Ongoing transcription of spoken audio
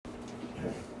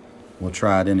We'll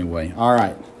try it anyway. All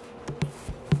right.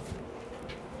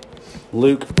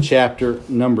 Luke chapter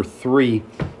number 3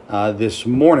 this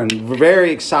morning. We're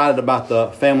very excited about the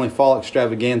Family Fall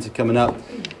Extravaganza coming up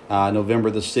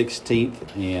November the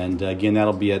 16th. And again,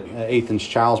 that'll be at Athens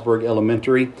Childsburg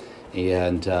Elementary.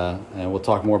 And we'll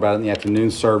talk more about it in the afternoon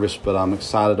service. But I'm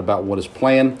excited about what is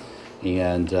planned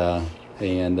and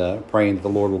praying that the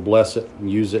Lord will bless it and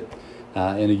use it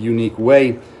in a unique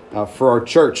way for our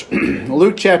church.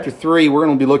 Luke chapter 3, we're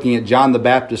going to be looking at John the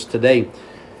Baptist today.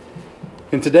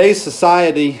 In today's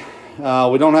society,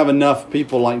 we don't have enough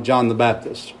people like John the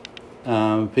Baptist.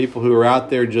 People who are out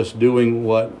there just doing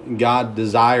what God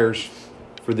desires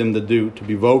for them to do, to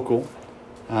be vocal,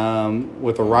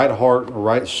 with a right heart, a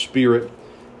right spirit,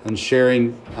 and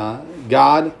sharing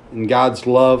God and God's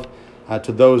love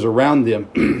to those around them.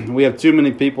 We have too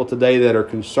many people today that are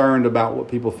concerned about what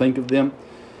people think of them.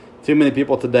 Too many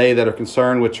people today that are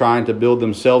concerned with trying to build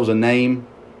themselves a name.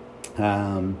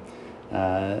 It's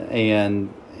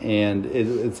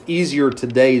easier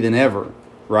today than ever,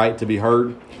 right, to be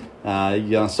heard.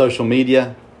 You're on social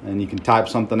media, and you can type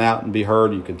something out and be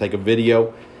heard. You can take a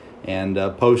video and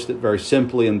post it very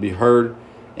simply and be heard.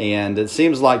 And it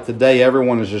seems like today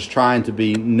everyone is just trying to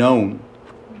be known.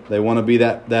 They want to be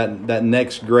that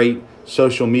next great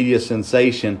social media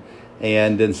sensation.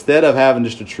 And instead of having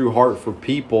just a true heart for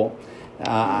people,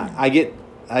 I'm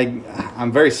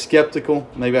very skeptical.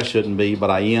 Maybe I shouldn't be, but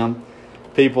I am.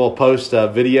 People post a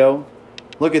video.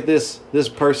 Look at this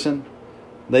person.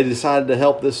 They decided to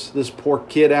help this poor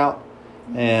kid out,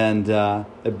 and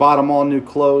they bought him all new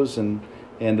clothes, and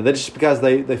they just because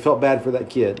they felt bad for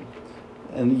that kid,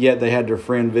 and yet they had their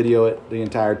friend video it the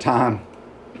entire time.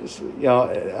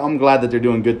 I'm glad that they're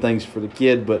doing good things for the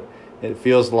kid, but it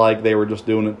feels like they were just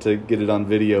doing it to get it on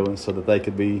video and so that they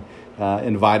could be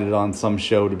invited on some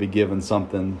show to be given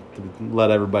something to let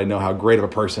everybody know how great of a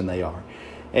person they are.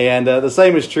 And the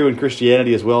same is true in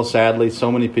Christianity as well, sadly.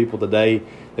 So many people today,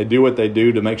 they do what they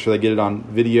do to make sure they get it on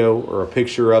video or a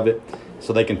picture of it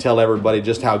so they can tell everybody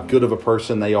just how good of a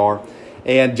person they are.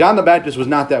 And John the Baptist was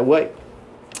not that way.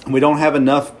 We don't have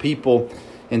enough people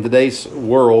in today's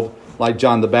world like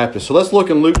John the Baptist. So let's look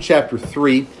in Luke chapter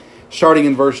 3, starting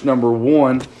in verse number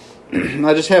 1.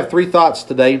 I just have 3 thoughts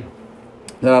today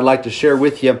that I'd like to share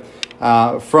with you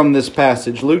from this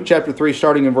passage. Luke chapter 3,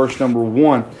 starting in verse number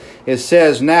 1. It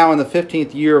says, "Now in the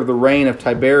 15th year of the reign of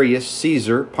Tiberius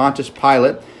Caesar, Pontius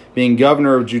Pilate being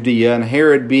governor of Judea, and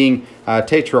Herod being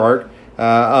tetrarch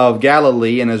of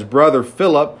Galilee, and his brother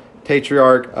Philip,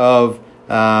 tetrarch of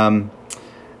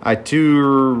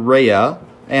Iturea,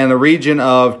 and the region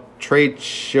of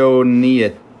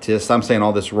Trachonitis," I'm saying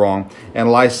all this wrong, "and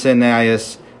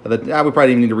Lysanias," we probably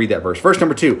didn't need to read that verse. Verse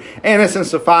number 2, "Annas and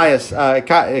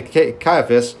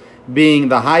Caiaphas being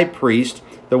the high priest,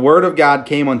 the word of God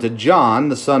came unto John,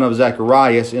 the son of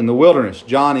Zacharias, in the wilderness."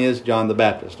 John is John the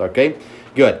Baptist, okay?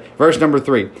 Good. Verse number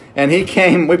 3. "And he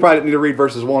came," we probably didn't need to read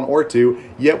verses 1 or 2,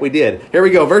 yet we did. Here we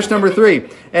go. Verse number 3.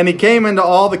 "And he came into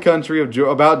all the country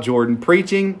about Jordan,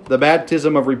 preaching the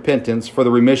baptism of repentance for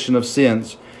the remission of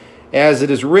sins, as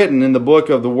it is written in the book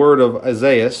of the word of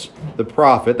Isaiah, the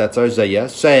prophet," that's Isaiah,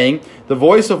 "saying, the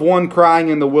voice of one crying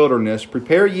in the wilderness,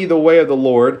 prepare ye the way of the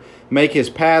Lord, make his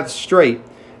paths straight.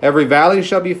 Every valley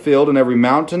shall be filled, and every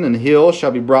mountain and hill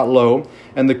shall be brought low,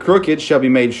 and the crooked shall be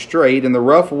made straight, and the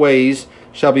rough ways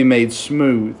shall be made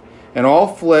smooth. And all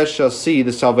flesh shall see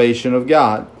the salvation of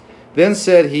God. Then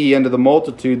said he unto the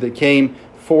multitude that came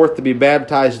forth to be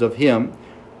baptized of him,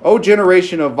 O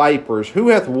generation of vipers, who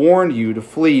hath warned you to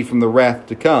flee from the wrath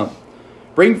to come?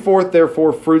 Bring forth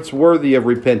therefore fruits worthy of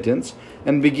repentance,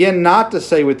 and begin not to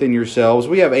say within yourselves,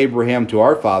 We have Abraham to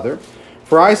our father.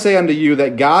 For I say unto you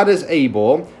that God is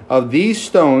able of these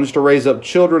stones to raise up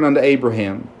children unto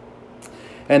Abraham.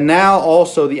 And now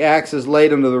also the axe is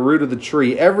laid under the root of the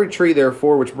tree. Every tree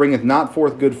therefore which bringeth not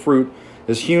forth good fruit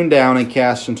is hewn down and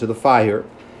cast into the fire.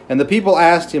 And the people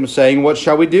asked him, saying, What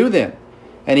shall we do then?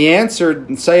 And he answered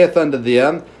and saith unto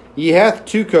them, He that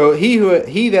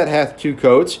hath 2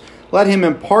 coats, let him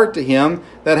impart to him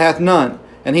that hath none.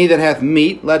 And he that hath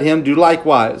meat, let him do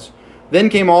likewise. Then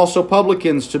came also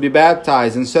publicans to be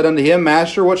baptized, and said unto him,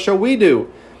 Master, what shall we do?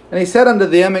 And he said unto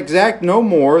them, Exact no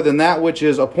more than that which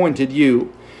is appointed you.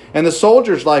 And the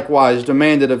soldiers likewise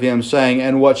demanded of him, saying,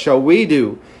 And what shall we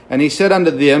do? And he said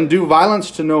unto them, Do violence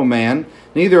to no man,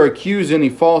 neither accuse any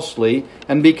falsely,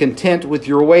 and be content with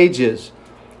your wages.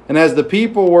 And as the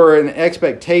people were in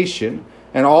expectation,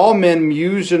 and all men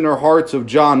mused in their hearts of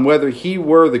John, whether he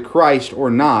were the Christ or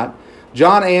not,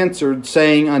 John answered,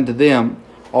 saying unto them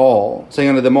all,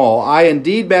 I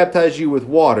indeed baptize you with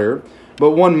water,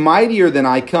 but one mightier than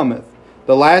I cometh,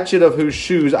 the latchet of whose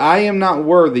shoes I am not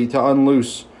worthy to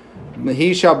unloose.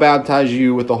 He shall baptize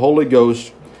you with the Holy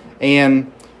Ghost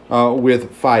and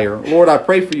with fire. Lord, I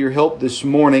pray for your help this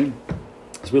morning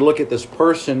as we look at this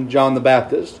person, John the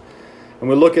Baptist, and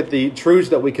we look at the truths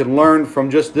that we can learn from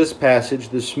just this passage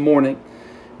this morning.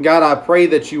 God, I pray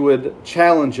that you would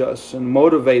challenge us and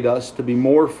motivate us to be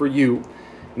more for you.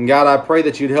 And God, I pray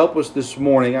that you'd help us this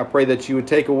morning. I pray that you would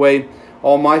take away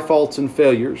all my faults and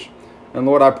failures. And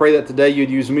Lord, I pray that today you'd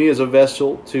use me as a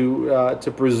vessel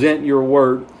to present your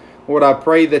word. Lord, I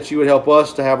pray that you would help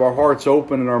us to have our hearts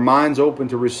open and our minds open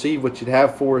to receive what you'd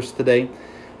have for us today.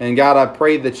 And God, I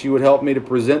pray that you would help me to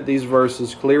present these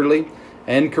verses clearly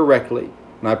and correctly.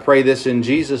 And I pray this in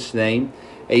Jesus' name.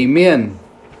 Amen.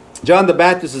 John the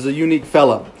Baptist is a unique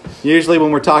fellow. Usually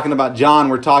when we're talking about John,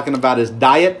 we're talking about his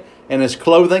diet and his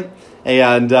clothing.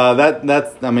 And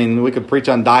we could preach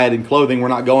on diet and clothing. We're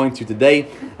not going to today,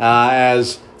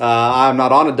 as I'm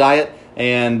not on a diet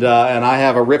and I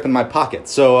have a rip in my pocket.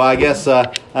 So I guess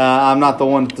I'm not the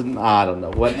one to, I don't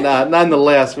know.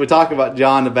 Nonetheless, we talk about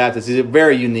John the Baptist. He's a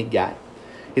very unique guy.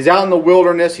 He's out in the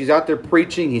wilderness. He's out there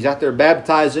preaching. He's out there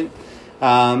baptizing.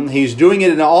 He's doing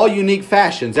it in all unique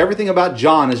fashions. Everything about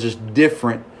John is just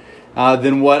different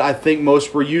than what I think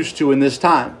most were used to in this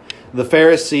time. The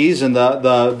Pharisees and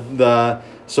the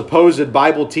supposed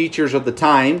Bible teachers of the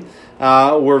time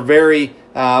were very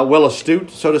well astute,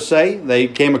 so to say. They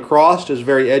came across as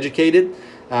very educated.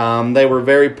 They were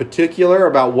very particular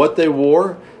about what they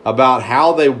wore, about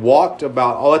how they walked,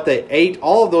 about what they ate.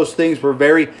 All of those things were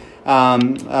very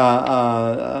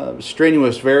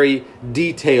strenuous, very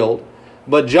detailed.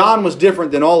 But John was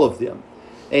different than all of them.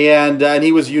 And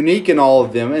he was unique in all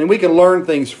of them. And we can learn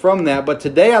things from that. But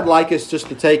today I'd like us just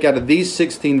to take out of these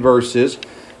 16 verses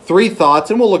 3 thoughts,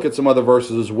 and we'll look at some other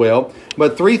verses as well,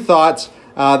 but 3 thoughts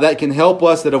that can help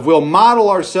us, that if we'll model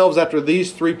ourselves after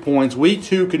these 3 points, we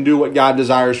too can do what God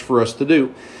desires for us to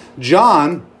do.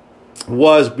 John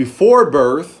was, before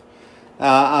birth,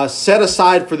 set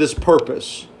aside for this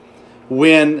purpose.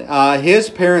 When his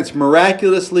parents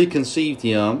miraculously conceived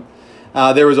him,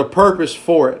 there was a purpose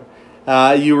for it.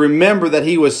 You remember that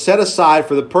he was set aside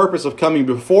for the purpose of coming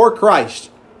before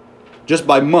Christ, just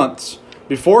by months,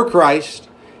 before Christ,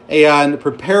 and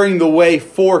preparing the way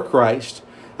for Christ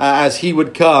as he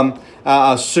would come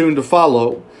soon to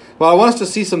follow. Well, I want us to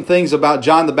see some things about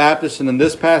John the Baptist and in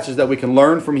this passage that we can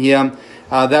learn from him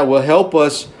that will help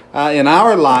us in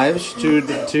our lives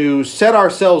to set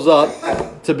ourselves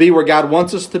up to be where God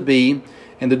wants us to be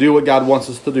and to do what God wants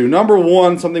us to do. Number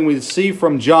 1, something we see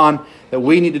from John that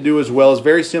we need to do as well is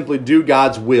very simply do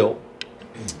God's will.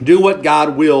 Do what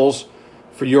God wills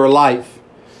for your life.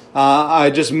 I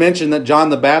just mentioned that John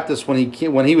the Baptist, when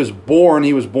he was born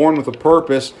with a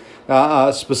purpose,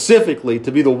 specifically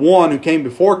to be the one who came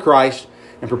before Christ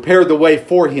and prepared the way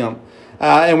for him.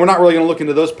 And we're not really going to look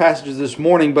into those passages this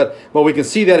morning, but we can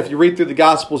see that if you read through the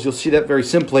Gospels, you'll see that very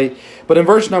simply. But in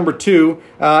verse number 2,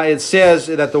 it says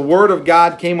that the word of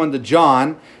God came unto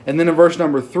John. And then in verse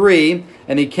number 3,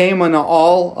 and he came unto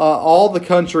all the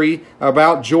country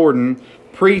about Jordan,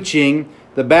 preaching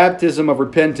the baptism of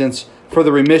repentance for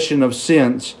the remission of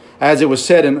sins. As it was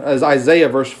said, as Isaiah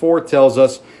verse 4 tells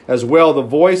us as well, the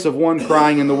voice of one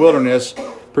crying in the wilderness,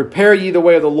 prepare ye the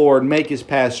way of the Lord, make his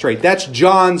path straight. That's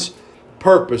John's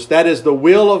purpose. That is the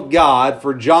will of God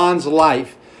for John's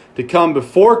life, to come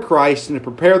before Christ and to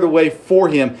prepare the way for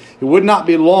him. It would not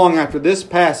be long after this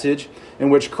passage in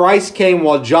which Christ came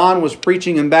while John was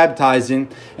preaching and baptizing,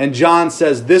 and John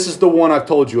says, this is the one I've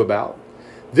told you about.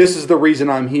 This is the reason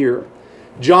I'm here.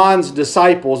 John's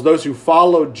disciples, those who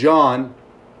followed John,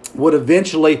 would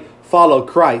eventually follow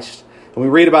Christ. And we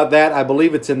read about that, I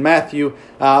believe it's in Matthew,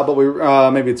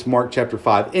 but maybe it's Mark chapter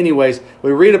 5. Anyways,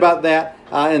 we read about that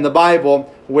in the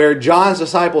Bible where John's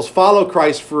disciples follow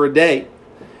Christ for a day.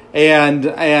 And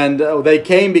they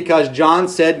came because John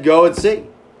said, go and see.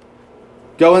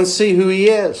 Go and see who he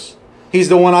is. He's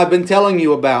the one I've been telling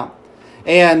you about.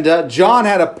 And John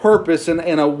had a purpose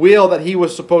and a will that he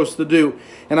was supposed to do.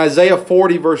 In Isaiah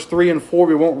 40, verse 3 and 4,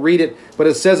 we won't read it, but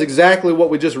it says exactly what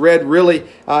we just read really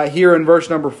here in verse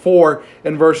number 4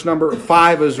 and verse number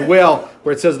 5 as well,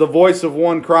 where it says, the voice of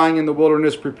one crying in the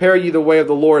wilderness, prepare ye the way of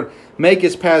the Lord, make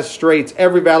his path straight.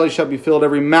 Every valley shall be filled,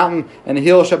 every mountain and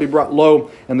hill shall be brought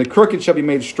low, and the crooked shall be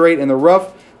made straight, and the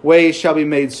rough ways shall be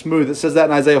made smooth. It says that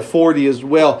in Isaiah 40 as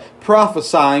well,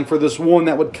 prophesying for this one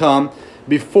that would come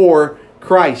before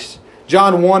Christ.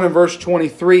 John 1 and verse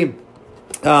 23,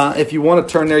 if you want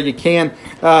to turn there, you can.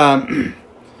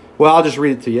 Well, I'll just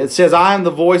read it to you. It says, I am the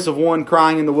voice of one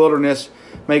crying in the wilderness,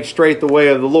 make straight the way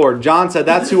of the Lord. John said,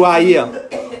 that's who I am.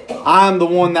 I'm the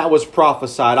one that was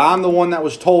prophesied. I'm the one that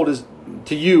was told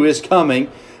to you is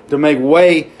coming to make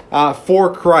way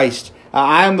for Christ.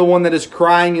 I am the one that is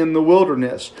crying in the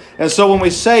wilderness. And so when we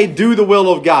say, do the will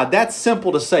of God, that's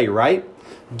simple to say, right?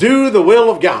 Do the will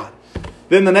of God.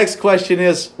 Then the next question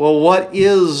is, well, what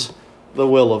is the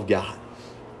will of God?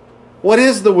 What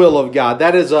is the will of God?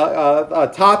 That is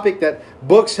a topic that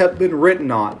books have been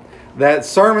written on, that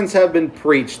sermons have been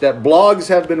preached, that blogs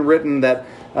have been written, that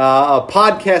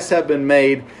podcasts have been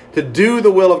made to do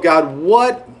the will of God.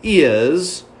 What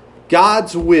is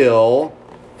God's will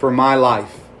for my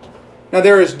life? Now,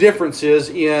 there is differences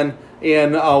in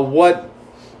what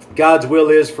God's will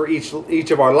is for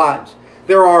each of our lives.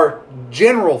 There are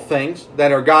general things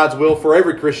that are God's will for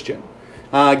every Christian.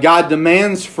 God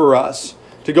demands for us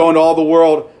to go into all the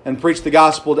world and preach the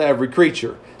gospel to every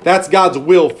creature. That's God's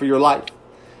will for your life.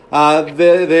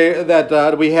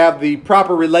 That we have the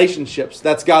proper relationships.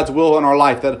 That's God's will in our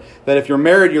life. That if you're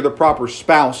married, you're the proper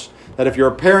spouse. That if you're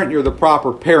a parent, you're the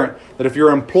proper parent. That if you're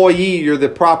an employee, you're the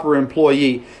proper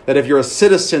employee. That if you're a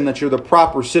citizen, that you're the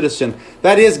proper citizen.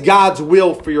 That is God's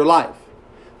will for your life.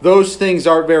 Those things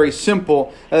are very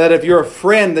simple. That if you're a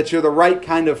friend, that you're the right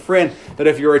kind of friend. That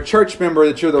if you're a church member,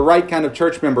 that you're the right kind of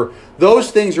church member. Those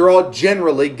things are all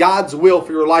generally God's will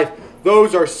for your life.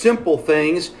 Those are simple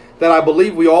things that I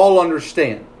believe we all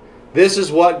understand. This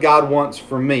is what God wants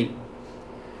for me.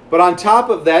 But on top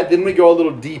of that, then we go a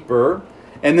little deeper.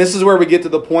 And this is where we get to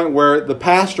the point where the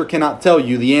pastor cannot tell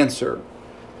you the answer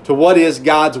to what is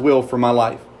God's will for my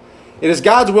life. It is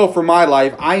God's will for my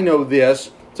life, I know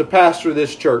this, to pastor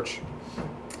this church.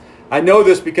 I know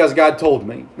this because God told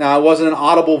me. Now, it wasn't an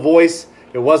audible voice.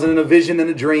 It wasn't in a vision and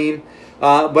a dream.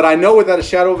 But I know without a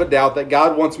shadow of a doubt that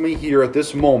God wants me here at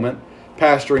this moment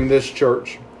pastoring this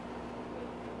church.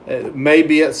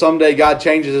 Maybe someday God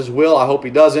changes His will. I hope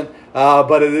He doesn't.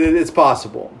 But it's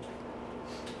possible.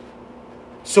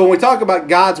 So when we talk about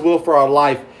God's will for our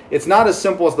life, it's not as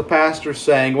simple as the pastor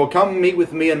saying, well, come meet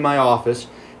with me in my office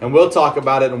and we'll talk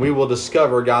about it and we will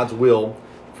discover God's will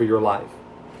for your life.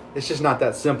 It's just not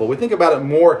that simple. We think about it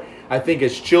more, I think,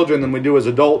 as children than we do as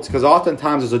adults, because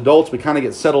oftentimes as adults we kind of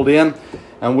get settled in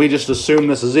and we just assume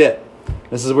this is it.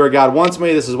 This is where God wants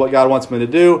me. This is what God wants me to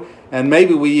do. And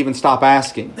maybe we even stop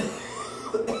asking.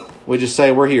 We just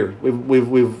say, we're here.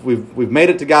 We've made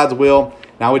it to God's will.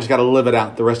 Now we just got to live it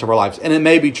out the rest of our lives. And it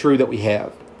may be true that we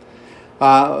have.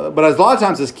 But a lot of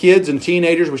times as kids and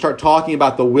teenagers, we start talking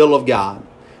about the will of God.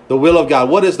 The will of God.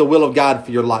 What is the will of God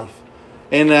for your life?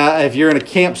 And if you're in a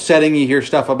camp setting, you hear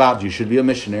stuff about you should be a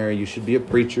missionary, you should be a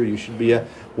preacher, you should be a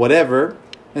whatever.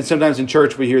 And sometimes in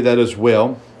church we hear that as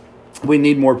well. We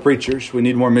need more preachers. We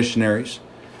need more missionaries.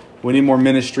 We need more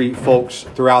ministry folks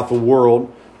throughout the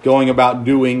world going about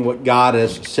doing what God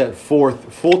has set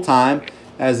forth full-time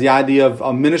as the idea of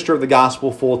a minister of the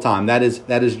gospel full-time. That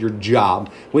is your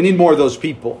job. We need more of those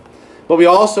people. But we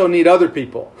also need other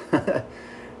people.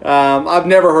 I've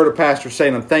never heard a pastor say,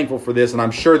 and I'm thankful for this, and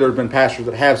I'm sure there have been pastors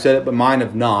that have said it, but mine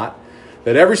have not,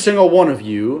 that every single one of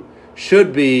you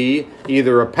should be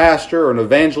either a pastor or an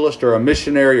evangelist or a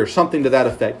missionary or something to that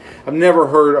effect. I've never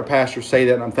heard a pastor say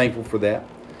that, and I'm thankful for that.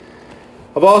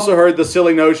 I've also heard the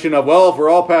silly notion of, well, if we're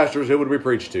all pastors, who would we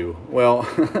preach to? Well,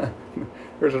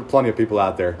 there's plenty of people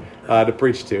out there to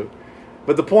preach to.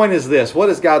 But the point is this. What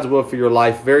is God's will for your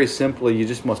life? Very simply, you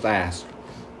just must ask.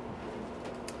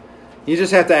 You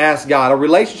just have to ask God. A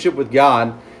relationship with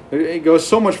God, it goes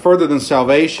so much further than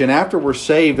salvation. After we're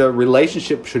saved, a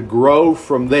relationship should grow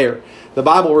from there. The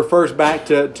Bible refers back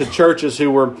to churches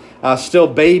who were still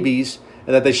babies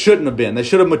that they shouldn't have been. They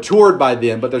should have matured by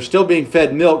then, but they're still being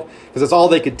fed milk because that's all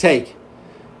they could take.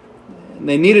 And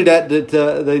they needed that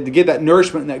to get that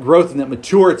nourishment and that growth and that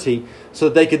maturity so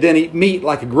that they could then eat meat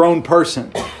like a grown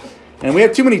person. And we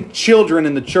have too many children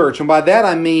in the church. And by that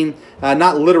I mean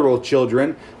not literal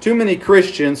children. Too many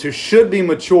Christians who should be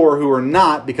mature who are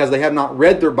not because they have not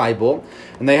read their Bible.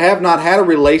 And they have not had a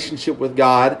relationship with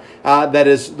God that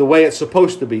is the way it's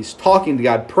supposed to be. Talking to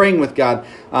God, praying with God,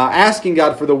 asking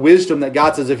God for the wisdom that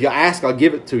God says, if you ask, I'll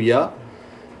give it to you.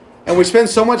 And we spend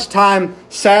so much time,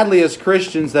 sadly, as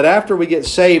Christians, that after we get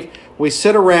saved, we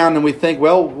sit around and we think,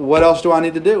 well, what else do I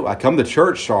need to do? I come to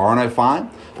church, so aren't I fine?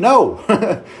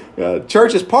 No.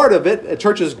 Church is part of it.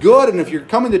 Church is good, and if you're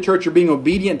coming to church, you're being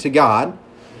obedient to God.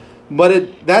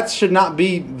 But that should not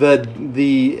be the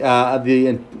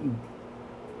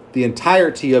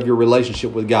entirety of your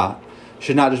relationship with God. It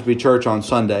should not just be church on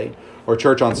Sunday or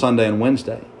church on Sunday and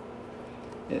Wednesday.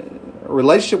 A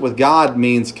relationship with God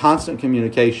means constant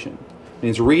communication. It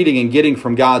means reading and getting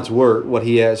from God's Word what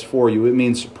He has for you. It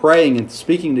means praying and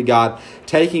speaking to God,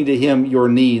 taking to Him your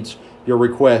needs, your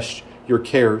requests, your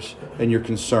cares and your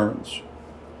concerns.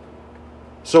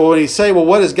 So when you say, well,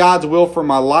 what is God's will for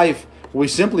my life? We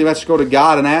simply must go to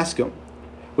God and ask Him.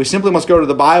 We simply must go to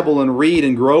the Bible and read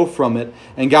and grow from it,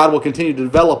 and God will continue to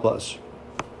develop us.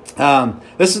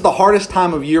 This is the hardest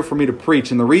time of year for me to preach,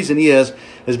 and the reason is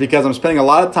because I'm spending a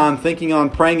lot of time thinking on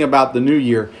praying about the new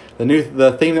year,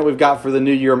 the theme that we've got for the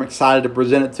new year. I'm excited to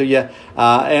present it to you,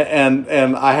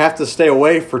 and I have to stay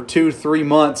away for 2-3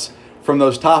 months from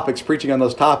those topics, preaching on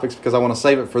those topics, because I want to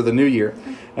save it for the new year.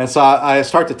 And so I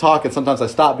start to talk, and sometimes I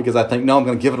stop because I think, no, I'm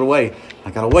going to give it away.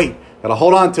 I got to wait, got to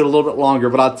hold on to it a little bit longer.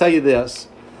 But I'll tell you this: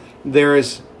 there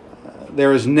is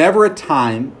never a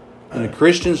time in a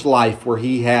Christian's life where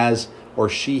he has or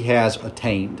she has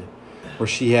attained, where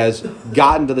she has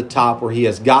gotten to the top, where he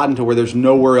has gotten to where there's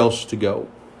nowhere else to go.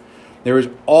 There is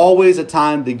always a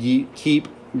time to keep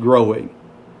growing.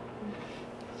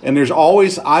 And there's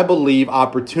always, I believe,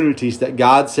 opportunities that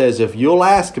God says, if you'll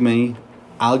ask me,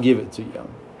 I'll give it to you.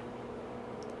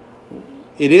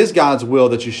 It is God's will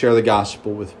that you share the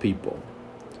gospel with people.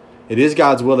 It is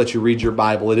God's will that you read your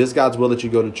Bible. It is God's will that you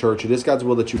go to church. It is God's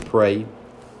will that you pray.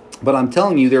 But I'm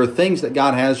telling you, there are things that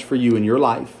God has for you in your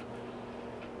life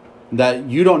that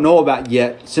you don't know about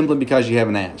yet simply because you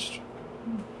haven't asked.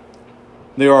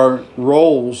 There are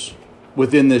roles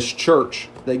within this church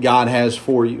that God has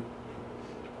for you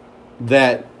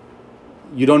that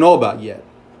you don't know about yet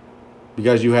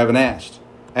because you haven't asked.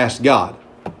 Ask God.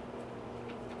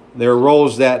 There are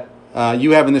roles that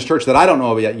you have in this church that I don't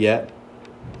know about yet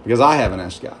because I haven't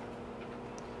asked God.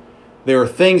 There are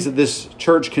things that this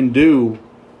church can do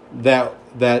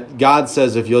that God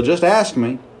says, if you'll just ask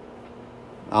me,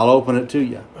 I'll open it to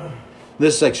you.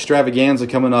 This extravaganza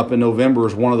coming up in November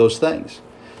is one of those things.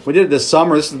 We did it this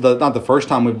summer. This is not the first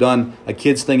time we've done a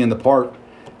kids thing in the park.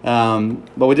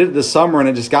 But we did it this summer, and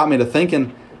it just got me to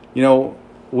thinking,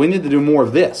 we need to do more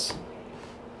of this.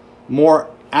 More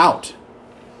out.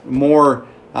 More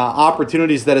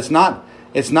opportunities that it's not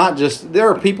just, there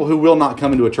are people who will not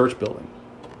come into a church building.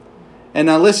 And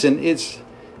now listen,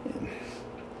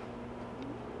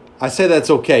 I say that's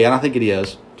okay, and I think it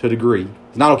is to a degree.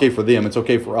 It's not okay for them, it's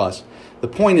okay for us. The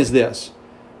point is this: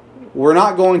 we're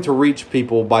not going to reach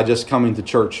people by just coming to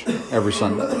church every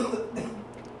Sunday.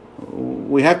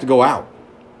 We have to go out,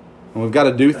 and we've got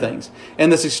to do things.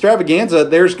 And this extravaganza,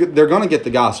 they're going to get the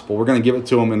gospel. We're going to give it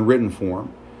to them in written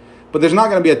form. But there's not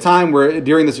going to be a time where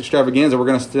during this extravaganza we're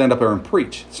going to stand up there and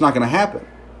preach. It's not going to happen.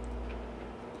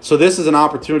 So this is an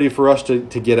opportunity for us to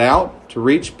get out, to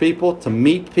reach people, to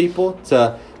meet people,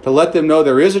 to let them know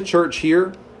there is a church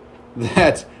here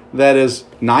that is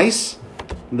nice,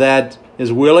 that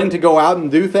is willing to go out and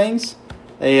do things.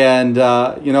 And,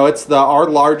 it's our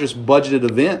largest budgeted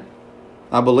event,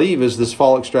 I believe, is this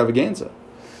fall extravaganza.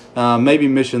 Maybe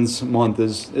Missions Month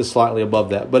is slightly above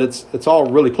that, but it's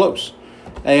all really close.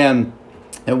 And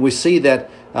we see that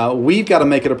we've got to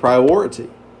make it a priority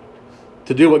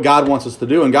to do what God wants us to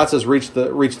do. And God says, reach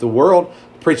the world,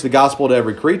 preach the gospel to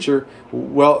every creature.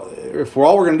 Well, if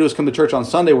all we're going to do is come to church on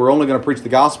Sunday, we're only going to preach the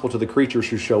gospel to the creatures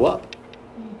who show up.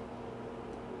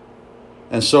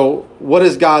 And so what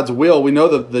is God's will? We know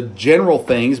the general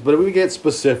things, but if we get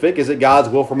specific, is it God's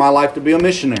will for my life to be a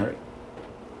missionary?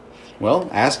 Well,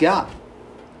 ask God.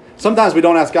 Sometimes we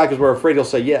don't ask God because we're afraid He'll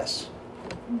say yes.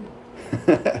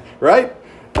 Right?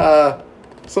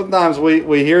 Sometimes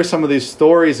we hear some of these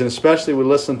stories, and especially we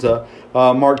listen to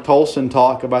Mark Tolson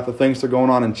talk about the things that are going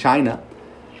on in China.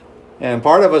 And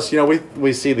part of us,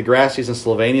 we see the Gracies in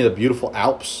Slovenia, the beautiful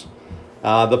Alps,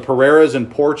 the Pereiras in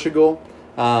Portugal,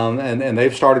 and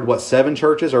they've started, 7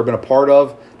 churches, or been a part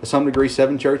of, to some degree,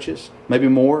 7 churches, maybe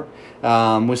more.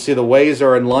 We see the Ways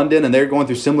are in London, and they're going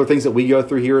through similar things that we go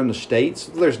through here in the States.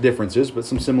 There's differences, but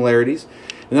some similarities.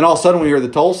 And then all of a sudden we hear the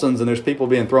Tolsons, and there's people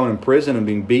being thrown in prison and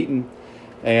being beaten.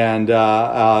 And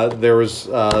there was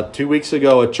 2 weeks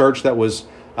ago a church that was,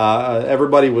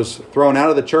 everybody was thrown out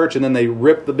of the church, and then they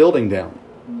ripped the building down.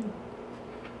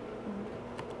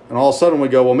 And all of a sudden we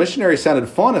go, well, missionary sounded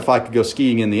fun if I could go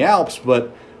skiing in the Alps,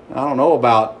 but I don't know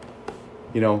about,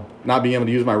 not being able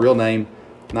to use my real name,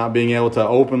 not being able to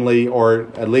openly, or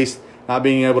at least not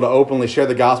being able to openly share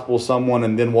the gospel with someone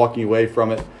and then walking away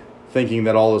from it thinking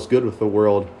that all is good with the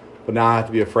world. But now I have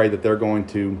to be afraid that they're going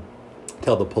to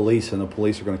tell the police, and the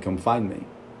police are going to come find me.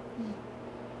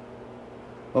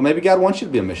 Well, maybe God wants you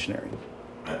to be a missionary.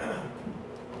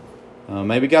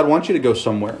 Maybe God wants you to go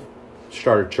somewhere,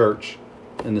 start a church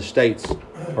in the States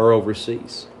or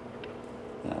overseas.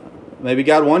 Maybe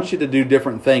God wants you to do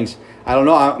different things. I don't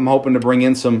know. I'm hoping to bring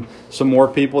in some more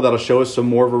people that'll show us some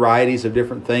more varieties of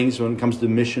different things when it comes to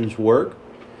missions work.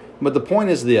 But the point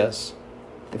is this: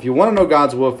 If you want to know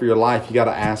God's will for your life, you got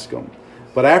to ask Him.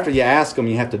 But after you ask Him,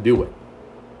 you have to do it.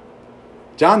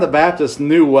 John the Baptist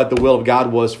knew what the will of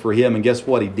God was for him, and guess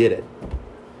what? He did it.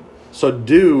 So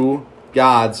do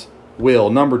God's will.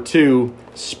 Number 2,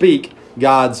 speak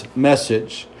God's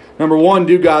message. Number 1,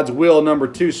 do God's will. Number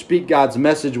 2, speak God's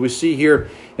message. We see here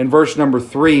in verse number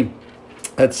 3,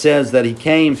 it says that He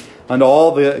came unto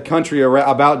all the country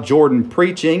about Jordan,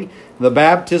 preaching the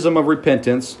baptism of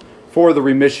repentance for the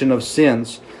remission of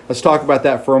sins. Let's talk about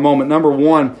that for a moment. Number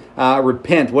 1,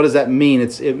 repent. What does that mean?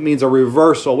 It means a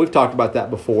reversal. We've talked about that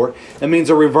before. It means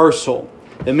a reversal.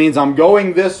 It means I'm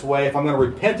going this way. If I'm going to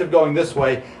repent of going this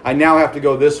way, I now have to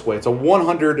go this way. It's a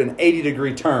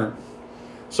 180-degree turn.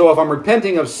 So if I'm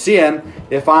repenting of sin,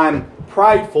 if I'm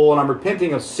prideful and I'm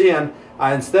repenting of sin,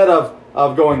 instead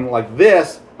of going like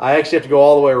this, I actually have to go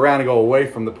all the way around and go away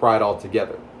from the pride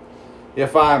altogether.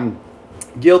 If I'm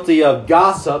guilty of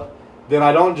gossip, then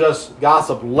I don't just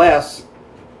gossip less,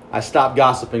 I stop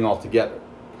gossiping altogether.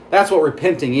 That's what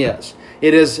repenting is.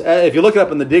 It is, if you look it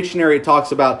up in the dictionary, it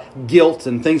talks about guilt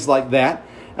and things like that.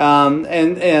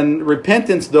 And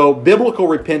repentance, though, biblical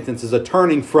repentance is a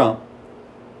turning from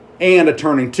and a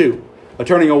turning to. A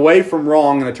turning away from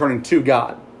wrong and a turning to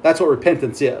God. That's what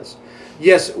repentance is.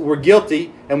 Yes, we're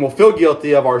guilty and we'll feel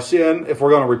guilty of our sin if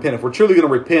we're going to repent. If we're truly going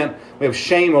to repent, we have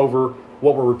shame over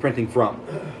what we're repenting from.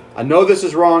 I know this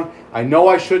is wrong. I know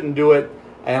I shouldn't do it,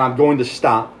 and I'm going to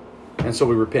stop. And so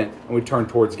we repent, and we turn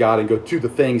towards God and go to the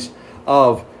things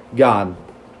of God.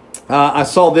 I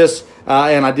saw this,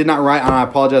 and I did not write, and I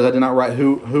apologize, I did not write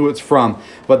who it's from.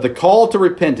 But the call to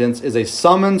repentance is a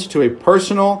summons to a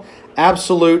personal,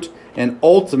 absolute, and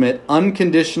ultimate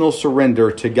unconditional surrender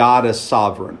to God as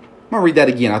sovereign. I'm going to read that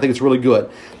again. I think it's really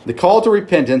good. The call to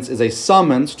repentance is a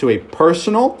summons to a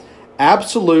personal,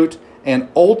 absolute, and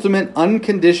ultimate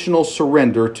unconditional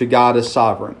surrender to God as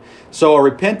sovereign. So a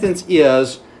repentance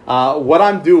is what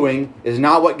I'm doing is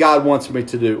not what God wants me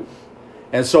to do.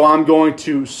 And so I'm going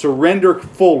to surrender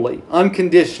fully,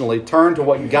 unconditionally, turn to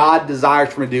what God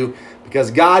desires for me to do because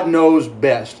God knows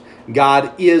best.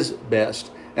 God is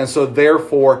best. And so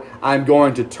therefore, I'm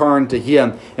going to turn to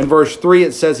Him. In verse 3,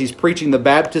 it says He's preaching the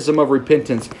baptism of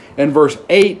repentance. In verse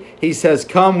 8, He says,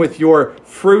 come with your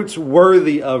fruits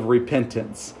worthy of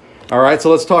repentance. All right, so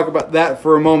let's talk about that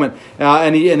for a moment.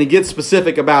 And he gets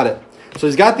specific about it. So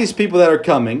He's got these people that are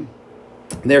coming.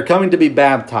 They're coming to be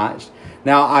baptized.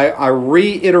 Now, I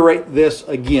reiterate this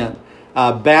again.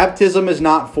 Baptism is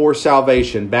not for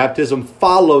salvation. Baptism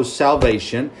follows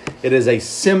salvation. It is a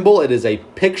symbol. It is a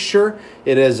picture.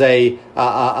 It is a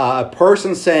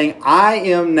person saying, I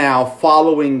am now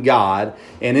following God.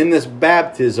 And in this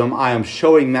baptism, I am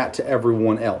showing that to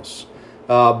everyone else.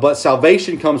 But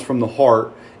salvation comes from the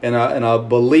heart. And a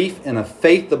belief and a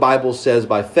faith, the Bible says,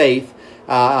 by faith,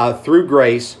 through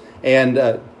grace, and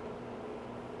that's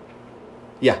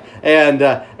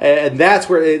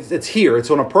where it's here. It's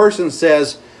when a person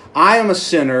says, I am a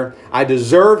sinner, I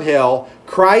deserve hell,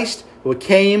 Christ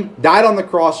came, died on the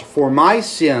cross for my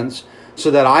sins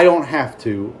so that I don't have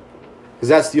to, because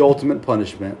that's the ultimate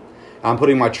punishment. I'm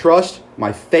putting my trust,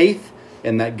 my faith,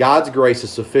 in that God's grace is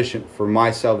sufficient for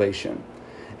my salvation.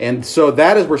 And so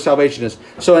that is where salvation is.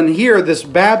 So in here, this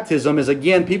baptism is,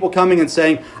 again, people coming and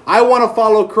saying, I want to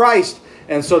follow Christ.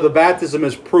 And so the baptism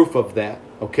is proof of that.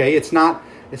 Okay? It's not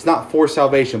for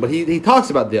salvation. But he talks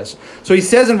about this. So he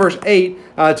says in verse 8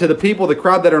 to the people, the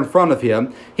crowd that are in front of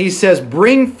him, he says,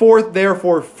 bring forth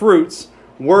therefore fruits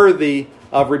worthy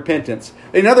of repentance.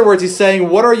 In other words, he's saying,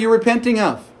 what are you repenting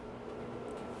of?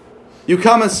 You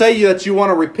come and say that you want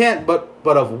to repent, but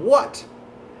of what?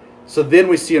 So then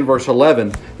we see in verse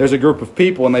 11, there's a group of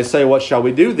people and they say, what shall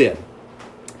we do then?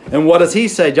 And what does he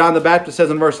say? John the Baptist says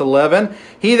in verse 11,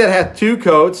 he that hath 2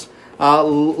 coats,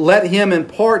 let him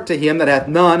impart to him that hath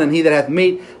none, and he that hath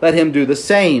meat, let him do the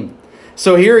same.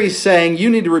 So here he's saying, you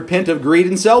need to repent of greed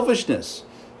and selfishness.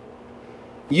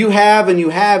 You have and you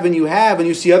have and you have, and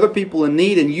you see other people in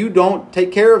need and you don't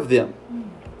take care of them.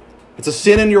 It's a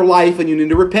sin in your life and you need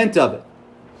to repent of it.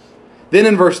 Then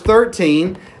in verse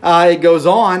 13, it goes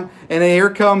on, and here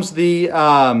comes the,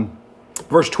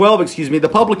 verse 12, the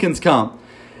publicans come.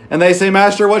 And they say,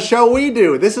 Master, what shall we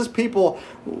do? This is people,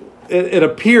 it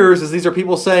appears as these are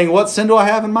people saying, what sin do I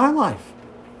have in my life?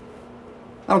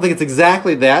 I don't think it's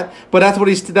exactly that, but that's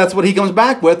what he comes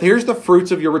back with. Here's the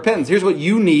fruits of your repentance. Here's what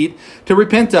you need to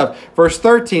repent of. Verse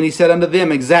 13, he said unto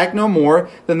them, exact no more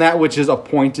than that which is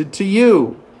appointed to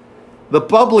you. The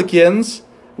publicans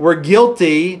were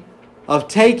guilty of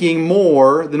taking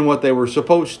more than what they were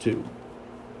supposed to.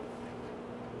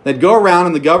 They'd go around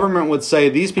and the government would say,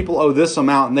 these people owe this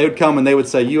amount. And they would come and they would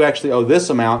say, you actually owe this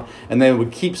amount. And they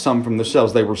would keep some from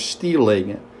themselves. They were stealing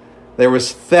it. There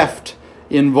was theft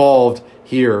involved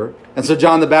here. And so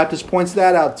John the Baptist points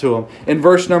that out to him. In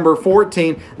verse number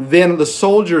 14, then the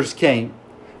soldiers came.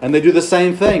 And they do the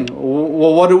same thing.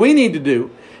 Well, what do we need to do?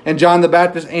 And John the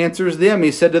Baptist answers them.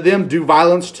 He said to them, do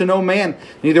violence to no man,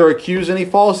 neither accuse any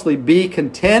falsely. Be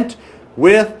content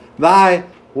with thy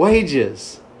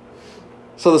wages.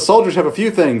 So the soldiers have a few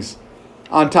things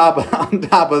on top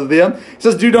of them. It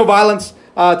says, do no violence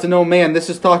to no man.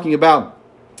 This is talking about,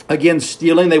 again,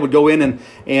 stealing. They would go in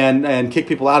and kick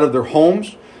people out of their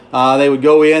homes. They would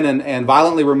go in and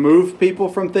violently remove people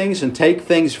from things and take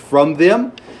things from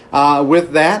them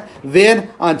with that.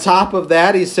 Then on top of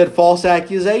that, he said false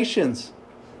accusations.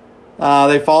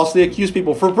 They falsely accuse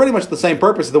people for pretty much the same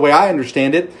purpose. The way I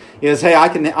understand it is, hey, I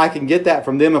can get that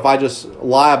from them if I just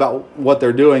lie about what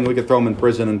they're doing. We could throw them in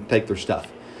prison and take their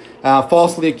stuff.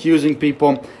 Falsely accusing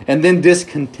people. And then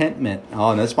discontentment.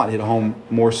 Oh, and this might hit home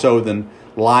more so than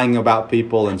lying about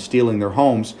people and stealing their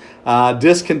homes.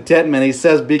 Discontentment. He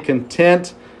says, be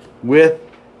content with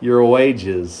your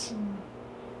wages.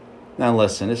 Now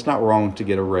listen, it's not wrong to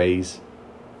get a raise.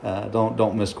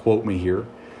 Don't misquote me here.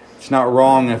 It's not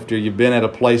wrong after you've been at a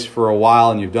place for a while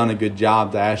and you've done a good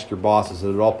job to ask your boss, is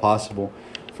it at all possible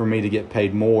for me to get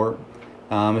paid more?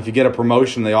 If you get a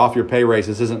promotion, they offer you a pay raise.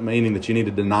 This isn't meaning that you need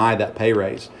to deny that pay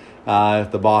raise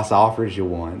if the boss offers you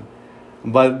one.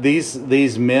 But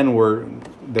these men were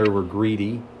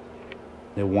greedy.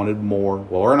 They wanted more.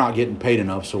 Well, we're not getting paid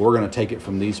enough, so we're going to take it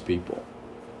from these people.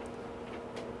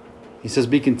 He says,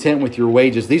 be content with your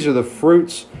wages. These are the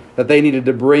fruits that they needed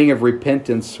to bring of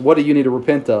repentance. What do you need to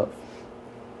repent of?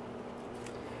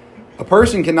 A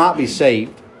person cannot be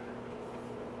saved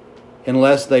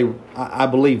unless they, I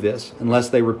believe this, unless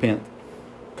they repent.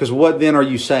 Because what then are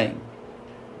you saying?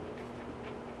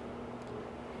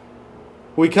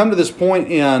 We come to this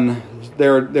point in,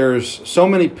 there's so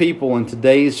many people in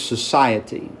today's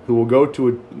society who will go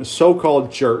to a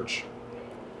so-called church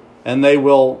and they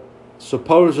will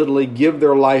supposedly give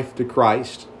their life to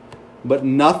Christ, but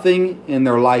nothing in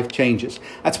their life changes.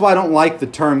 That's why I don't like the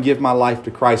term give my life to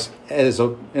Christ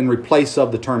in replace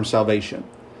of the term salvation.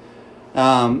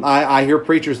 I hear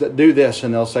preachers that do this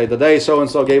and they'll say, the day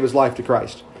so-and-so gave his life to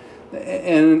Christ.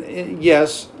 And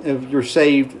yes, if you're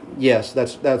saved, yes,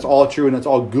 that's all true and that's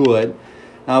all good.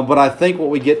 But I think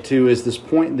what we get to is this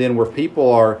point then where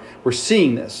we're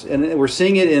seeing this. And we're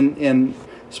seeing it in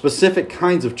specific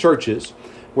kinds of churches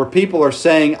where people are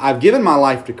saying, I've given my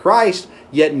life to Christ,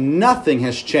 yet nothing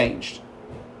has changed.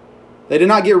 They did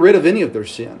not get rid of any of their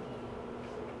sin.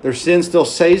 Their sin still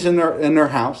stays in their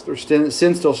house. Their sin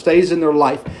still stays in their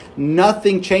life.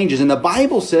 Nothing changes. And the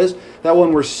Bible says that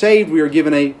when we're saved, we are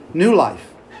given a new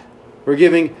life. We're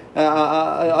giving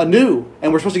a new,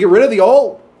 and we're supposed to get rid of the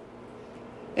old.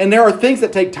 And there are things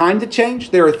that take time to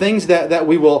change. There are things that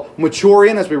we will mature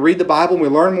in as we read the Bible and we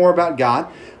learn more about God.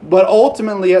 But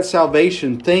ultimately at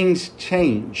salvation, things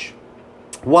change.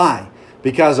 Why?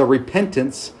 Because a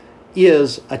repentance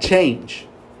is a change.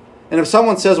 And if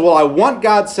someone says, well, I want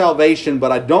God's salvation,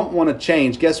 but I don't want to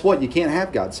change, guess what? You can't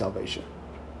have God's salvation.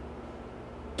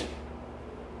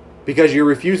 Because you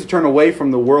refuse to turn away from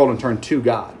the world and turn to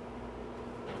God.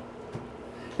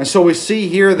 And so we see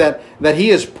here that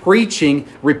he is preaching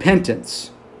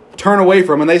repentance. Turn away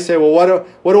from. And they say, well,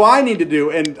 what do I need to do?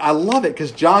 And I love it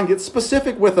because John gets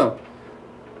specific with them.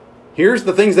 Here's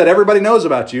the things that everybody knows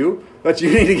about you that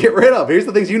you need to get rid of. Here's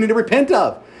the things you need to repent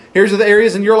of. Here's the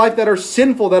areas in your life that are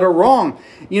sinful, that are wrong.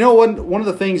 You know, one of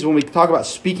the things when we talk about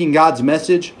speaking God's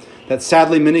message that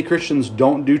sadly many Christians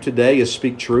don't do today is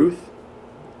speak truth.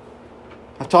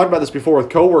 I've talked about this before with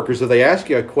coworkers. If they ask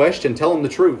you a question, tell them the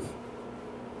truth.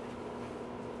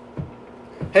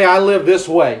 Hey, I live this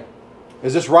way.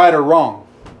 Is this right or wrong?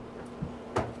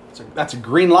 That's a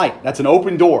green light. That's an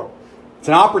open door. It's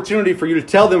an opportunity for you to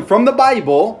tell them from the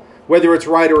Bible whether it's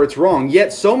right or it's wrong.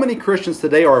 Yet so many Christians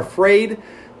today are afraid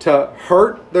to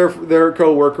hurt their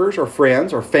co-workers or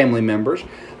friends or family members.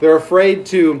 They're afraid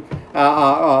to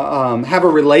have a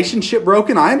relationship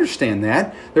broken. I understand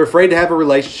that. They're afraid to have a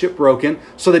relationship broken,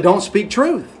 so they don't speak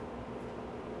truth.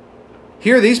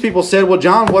 Here these people said, well,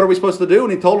 John, what are we supposed to do?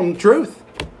 And he told them the truth.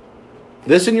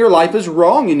 This in your life is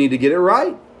wrong. You need to get it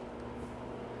right.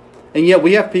 And yet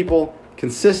we have people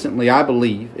consistently, I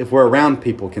believe, if we're around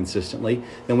people consistently,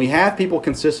 then we have people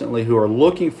consistently who are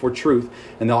looking for truth,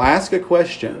 and they'll ask a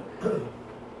question.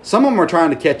 Some of them are trying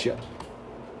to catch you.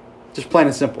 Just plain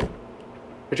and simple.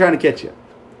 They're trying to catch you.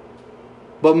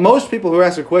 But most people who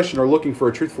ask a question are looking for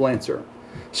a truthful answer.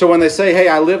 So when they say, hey,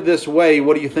 I live this way,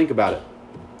 what do you think about it?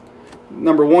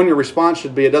 number one, your response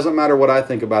should be, it doesn't matter what I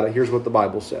think about it. Here's what the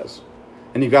Bible says.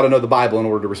 And you've got to know the Bible in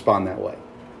order to respond that way.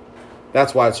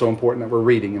 That's why it's so important that we're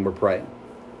reading and we're praying.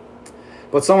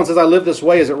 But someone says, I live this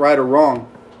way. Is it right or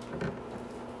wrong?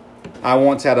 I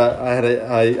once had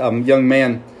a young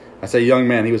man. I say young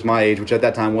man. He was my age, which at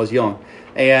that time was young.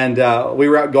 And we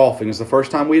were out golfing. It was the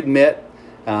first time we had met.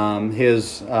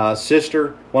 His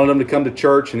sister wanted him to come to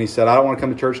church. And he said, I don't want to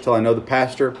come to church until I know the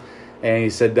pastor. And he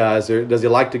said, does he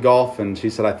like to golf? And she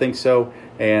said, I think so.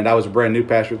 And I was a brand new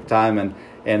pastor at the time.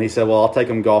 And he said, well, I'll take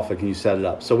him golfing. Can you set it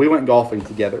up? So we went golfing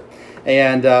together.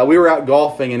 And we were out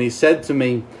golfing. And he said to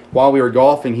me while we were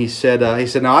golfing, he said,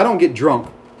 now I don't get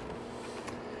drunk.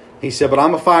 He said, but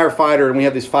I'm a firefighter, and we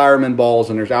have these fireman balls,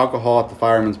 and there's alcohol at the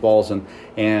fireman's balls,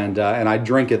 and I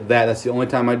drink at that. That's the only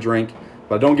time I drink.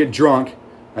 But I don't get drunk.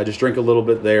 I just drink a little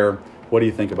bit there. What do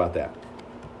you think about that?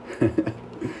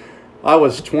 I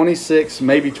was 26,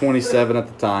 maybe 27 at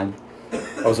the time.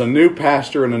 I was a new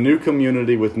pastor in a new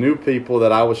community with new people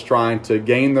that I was trying to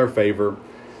gain their favor.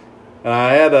 And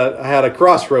I had a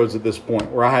crossroads at this point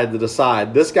where I had to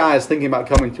decide. This guy is thinking about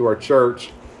coming to our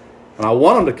church, and I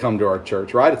want him to come to our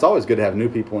church, right? It's always good to have new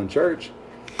people in church.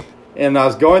 And I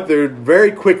was going through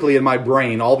very quickly in my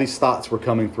brain, all these thoughts were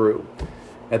coming through.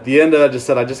 At the end, I just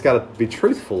said, I just got to be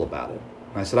truthful about it.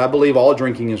 And I said, I believe all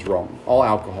drinking is wrong, all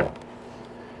alcohol.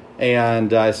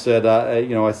 And I said,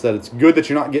 it's good that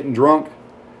you're not getting drunk.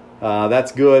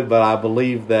 That's good, but I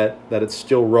believe that it's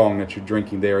still wrong that you're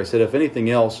drinking there. I said, if anything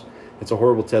else, it's a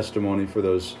horrible testimony for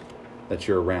those that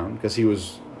you're around, because he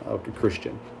was a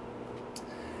Christian.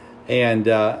 And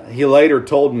he later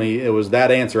told me it was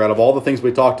that answer. Out of all the things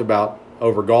we talked about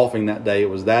over golfing that day, it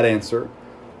was that answer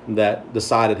that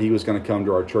decided he was going to come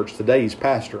to our church. Today he's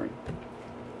pastoring.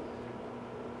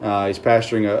 He's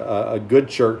pastoring a good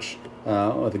church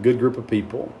with a good group of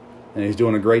people, and he's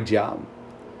doing a great job.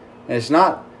 And it's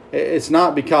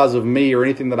not because of me or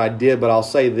anything that I did, but I'll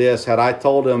say this. Had I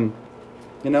told him,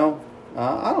 I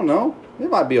don't know, it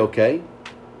might be okay,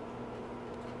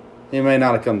 he may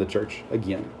not have come to church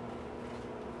again.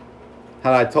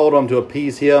 Had I told him to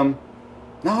appease him,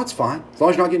 no, it's fine. As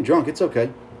long as you're not getting drunk, it's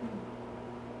okay,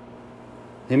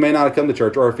 he may not have come to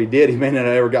church. Or if he did, he may not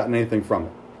have ever gotten anything from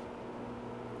it.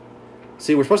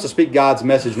 See, we're supposed to speak God's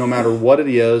message no matter what it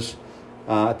is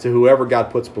to whoever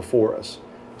God puts before us.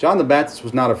 John the Baptist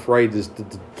was not afraid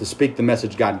to speak the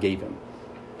message God gave him.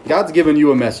 God's given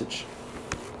you a message.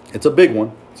 It's a big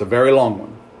one. It's a very long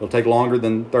one. It'll take longer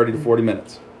than 30 to 40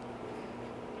 minutes.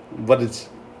 But it's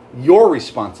your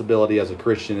responsibility as a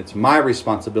Christian. It's my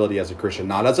responsibility as a Christian.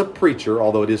 Not as a preacher,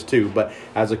 although it is too, but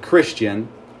as a Christian,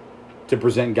 to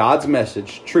present God's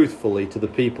message truthfully to the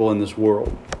people in this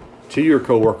world. To your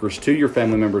coworkers, to your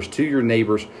family members, to your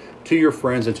neighbors, to your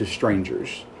friends, and to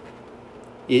strangers.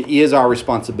 It is our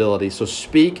responsibility. So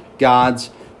speak God's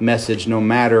message no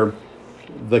matter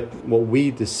what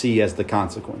we see as the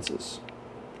consequences.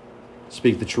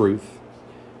 Speak the truth.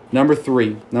 Number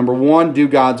 1, do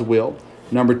God's will.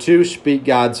 Number 2, speak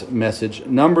God's message.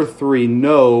 Number 3,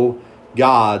 know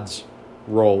God's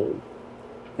role.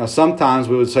 Now, sometimes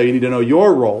we would say you need to know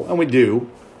your role, and we do.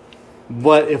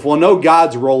 But if we'll know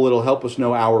God's role, it'll help us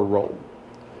know our role.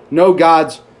 Know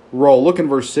God's role. Look in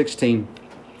verse 16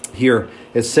 here.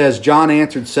 It says, John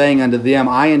answered, saying unto them,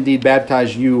 I indeed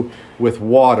baptize you with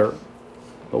water,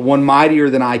 but one mightier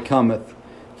than I cometh,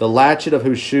 the latchet of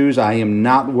whose shoes I am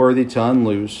not worthy to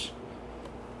unloose.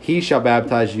 He shall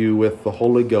baptize you with the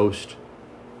Holy Ghost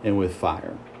and with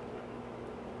fire.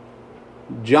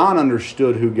 John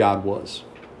understood who God was.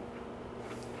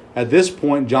 At this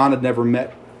point, John had never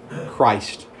met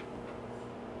Christ,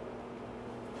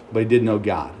 but he did know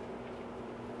God.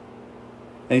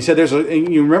 And he said,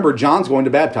 you remember, John's going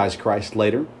to baptize Christ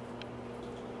later.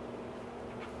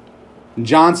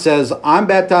 John says, I'm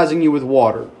baptizing you with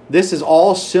water. This is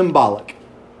all symbolic.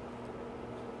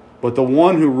 But the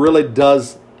one who really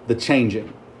does the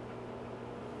changing,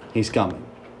 he's coming.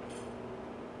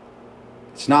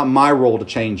 It's not my role to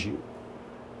change you.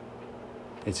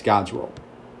 It's God's role.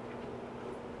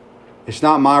 It's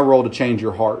not my role to change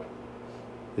your heart.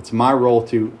 It's my role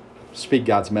to speak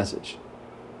God's message.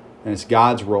 And it's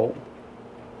God's role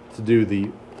to do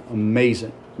the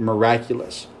amazing,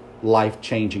 miraculous,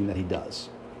 life-changing that he does.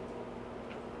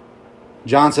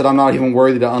 John said, I'm not even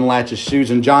worthy to unlatch his shoes.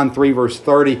 In John 3, verse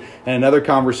 30, in another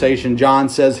conversation, John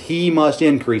says, he must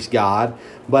increase, God,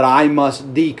 but I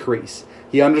must decrease.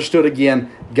 He understood,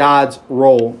 again, God's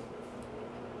role.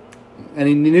 And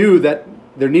he knew that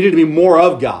there needed to be more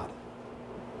of God.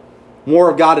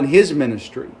 More of God in his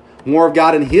ministry. More of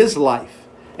God in his life.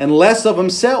 And less of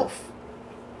himself.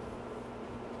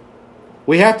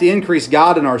 We have to increase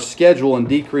God in our schedule and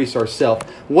decrease ourselves.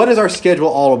 What is our schedule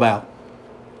all about?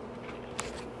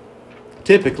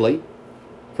 Typically,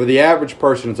 for the average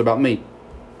person, it's about me.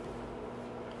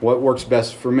 What works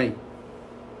best for me?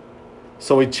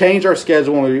 So we change our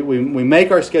schedule and we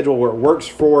make our schedule where it works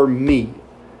for me.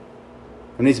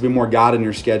 There needs to be more God in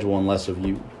your schedule and less of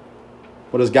you.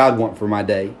 What does God want for my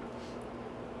day?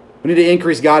 We need to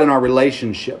increase God in our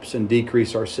relationships and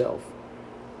decrease ourselves.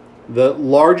 The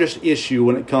largest issue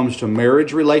when it comes to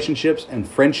marriage relationships and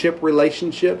friendship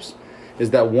relationships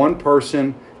is that one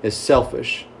person is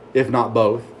selfish, if not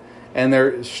both, and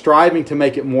they're striving to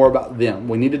make it more about them.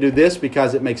 We need to do this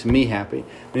because it makes me happy.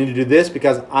 We need to do this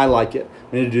because I like it.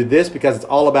 We need to do this because it's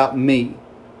all about me.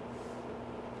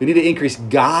 You need to increase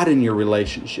God in your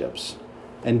relationships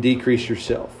and decrease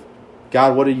yourself.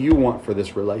 God, what do you want for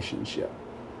this relationship?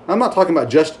 I'm not talking about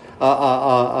just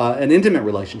an intimate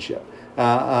relationship.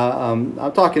 I'm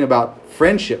talking about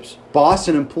friendships, boss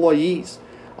and employees,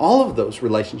 all of those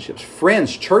relationships,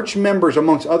 friends, church members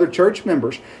amongst other church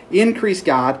members. Increase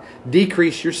God,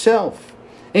 decrease yourself.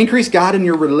 Increase God in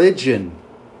your religion.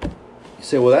 You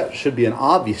say, well, that should be an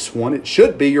obvious one. It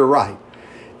should be, you're right.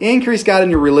 Increase God in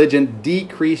your religion,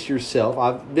 decrease yourself.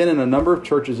 I've been in a number of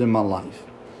churches in my life.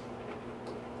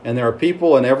 And there are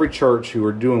people in every church who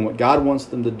are doing what God wants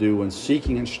them to do and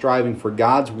seeking and striving for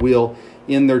God's will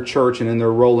in their church and in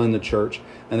their role in the church.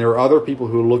 And there are other people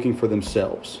who are looking for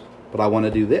themselves. But I want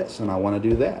to do this and I want to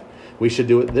do that. We should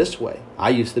do it this way. I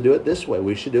used to do it this way.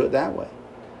 We should do it that way.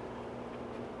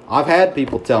 I've had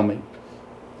people tell me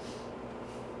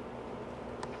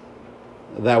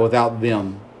that without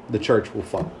them, the church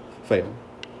will fail.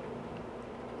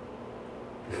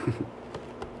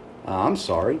 I'm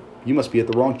sorry. You must be at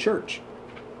the wrong church.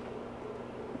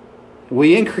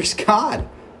 We increase God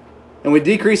and we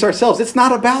decrease ourselves. It's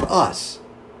not about us.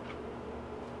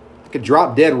 I could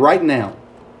drop dead right now.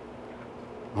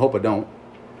 I hope I don't.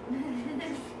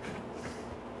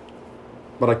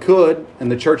 But I could,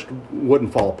 and the church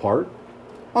wouldn't fall apart.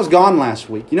 I was gone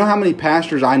last week. You know how many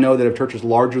pastors I know that have churches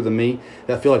larger than me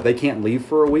that feel like they can't leave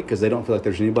for a week because they don't feel like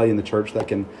there's anybody in the church that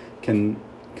can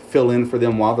fill in for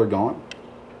them while they're gone?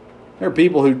 There are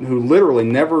people who literally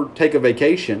never take a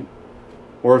vacation.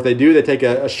 Or if they do, they take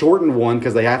a shortened one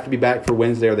because they have to be back for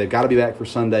Wednesday or they've got to be back for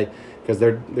Sunday because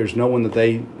there's no one that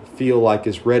they feel like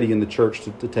is ready in the church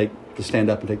to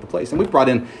stand up and take the place. And we've brought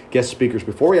in guest speakers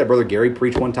before. We had Brother Gary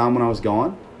preach one time when I was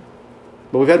gone.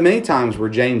 But we've had many times where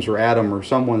James or Adam or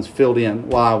someone's filled in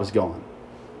while I was gone.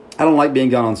 I don't like being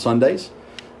gone on Sundays.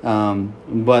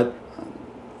 But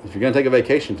if you're going to take a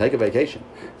vacation, take a vacation.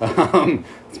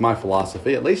 It's my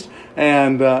philosophy, at least.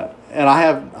 And I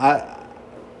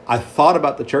thought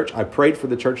about the church. I prayed for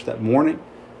the church that morning,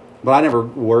 but I never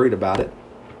worried about it.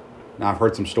 Now I've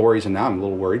heard some stories, and now I'm a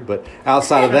little worried. But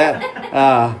outside of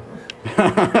that,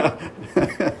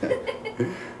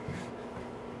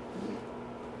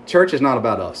 church is not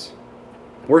about us.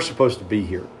 We're supposed to be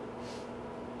here.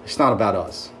 It's not about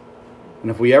us.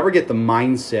 And if we ever get the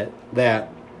mindset that,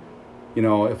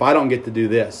 if I don't get to do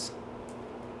this,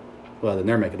 well, then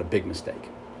they're making a big mistake.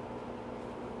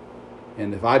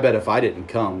 And I bet if I didn't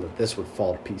come, that this would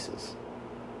fall to pieces.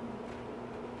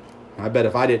 I bet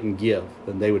if I didn't give,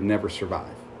 then they would never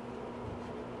survive.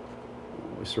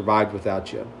 We survived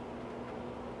without you.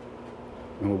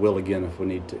 And we will again if we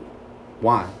need to.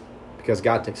 Why? Because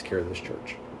God takes care of this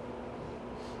church.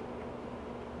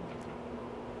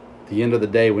 At the end of the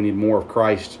day, we need more of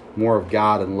Christ, more of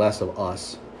God, and less of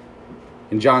us.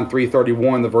 In John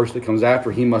 3:31, the verse that comes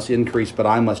after, he must increase, but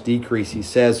I must decrease. He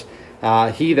says,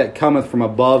 he that cometh from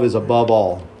above is above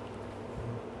all.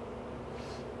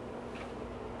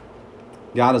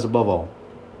 God is above all.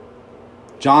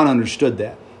 John understood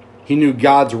that. He knew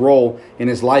God's role in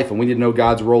his life, and we need to know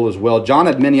God's role as well. John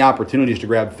had many opportunities to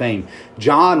grab fame.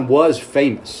 John was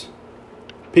famous.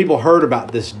 People heard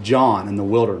about this John in the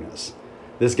wilderness.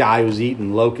 This guy who's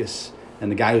eating locusts,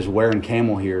 and the guy who's wearing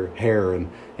camel hair, and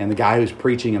the guy who's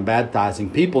preaching and baptizing.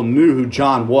 People knew who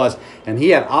John was, and he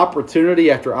had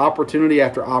opportunity after opportunity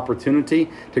after opportunity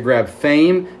to grab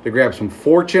fame, to grab some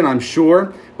fortune, I'm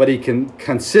sure, but he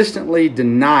consistently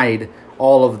denied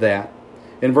all of that.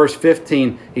 In verse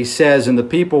 15, he says, and the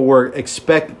people were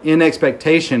in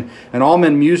expectation, and all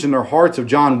men mused in their hearts of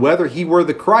John whether he were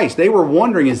the Christ. They were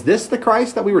wondering, is this the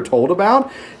Christ that we were told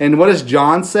about? And what does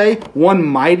John say? One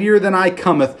mightier than I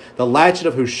cometh, the latchet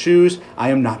of whose shoes I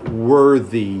am not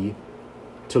worthy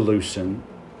to loosen.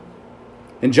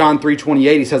 In John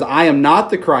 3:28, he says, I am not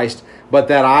the Christ, but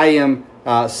that I am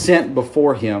sent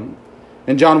before him.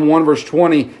 In John 1 verse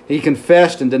 20, he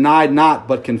confessed and denied not,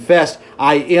 but confessed,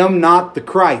 I am not the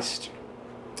Christ.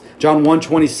 John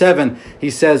 1:27,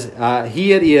 he says,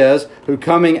 he it is who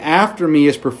coming after me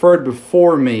is preferred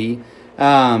before me,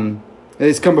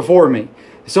 is come before me.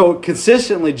 So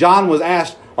consistently, John was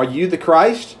asked, are you the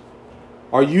Christ?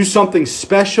 Are you something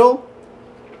special?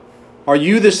 Are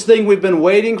you this thing we've been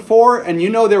waiting for? And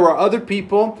you know there were other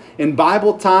people in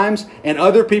Bible times and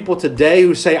other people today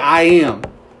who say, I am.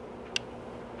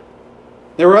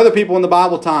 There were other people in the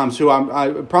Bible times who I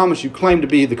promise you claim to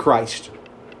be the Christ.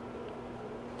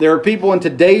 There are people in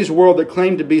today's world that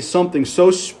claim to be something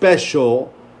so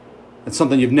special and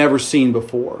something you've never seen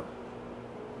before.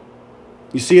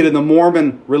 You see it in the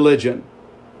Mormon religion.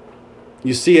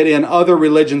 You see it in other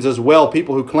religions as well.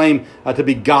 People who claim to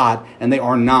be God and they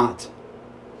are not.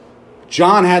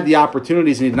 John had the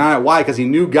opportunities and he denied it. Why? Because he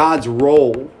knew God's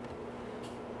role.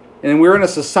 And we're in a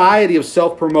society of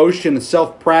self-promotion and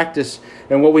self-practice.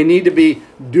 And what we need to be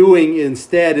doing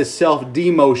instead is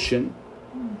self-demotion.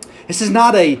 This is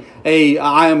not a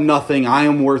I am nothing, I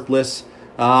am worthless,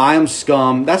 I am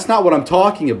scum. That's not what I'm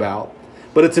talking about.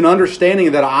 But it's an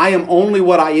understanding that I am only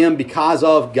what I am because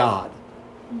of God.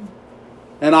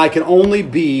 And I can only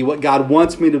be what God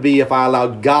wants me to be if I allow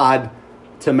God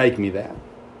to make me that.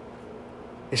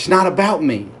 It's not about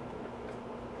me.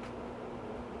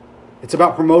 It's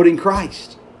about promoting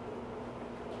Christ.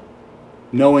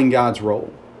 Knowing God's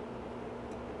role.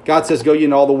 God says, go ye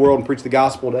into all the world and preach the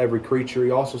gospel to every creature.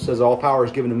 He also says, all power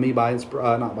is given to me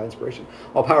not by inspiration.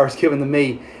 All power is given to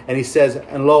me. And he says,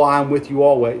 and lo, I am with you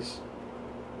always.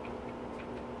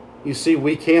 You see,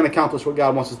 we can accomplish what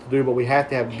God wants us to do, but we have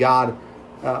to have God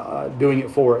doing it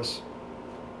for us.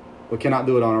 We cannot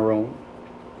do it on our own.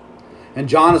 And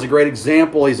John is a great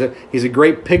example. He's a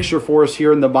great picture for us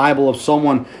here in the Bible of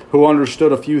someone who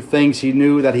understood a few things. He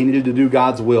knew that he needed to do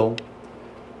God's will.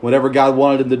 Whatever God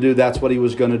wanted him to do, that's what he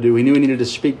was going to do. He knew he needed to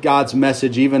speak God's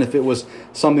message, even if it was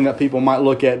something that people might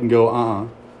look at and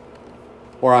go,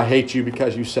 or I hate you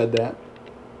because you said that.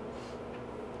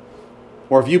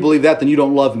 Or if you believe that, then you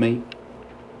don't love me.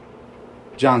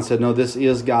 John said, no, this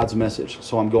is God's message,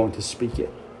 so I'm going to speak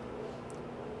it.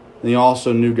 And he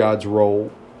also knew God's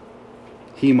role.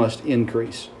 He must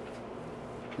increase,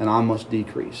 and I must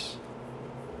decrease.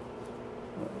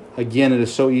 Again, it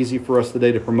is so easy for us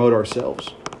today to promote ourselves.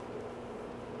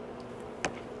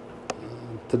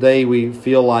 Today we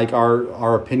feel like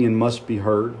our opinion must be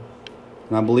heard.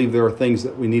 And I believe there are things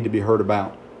that we need to be heard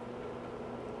about.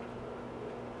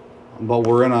 But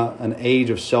we're in an age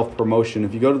of self-promotion.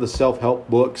 If you go to the self-help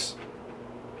books,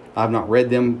 I've not read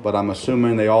them, but I'm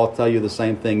assuming they all tell you the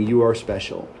same thing. You are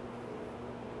special.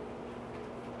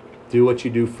 Do what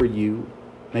you do for you.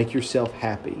 Make yourself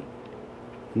happy.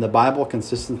 And the Bible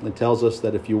consistently tells us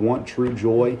that if you want true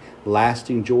joy,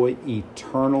 lasting joy,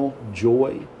 eternal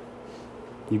joy,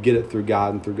 you get it through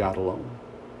God and through God alone.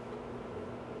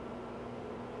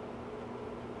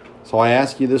 So I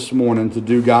ask you this morning to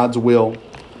do God's will,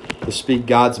 to speak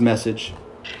God's message,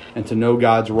 and to know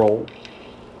God's role.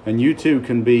 And you too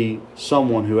can be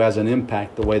someone who has an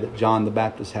impact the way that John the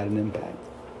Baptist had an impact.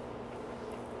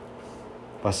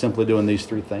 By simply doing these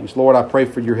three things. Lord, I pray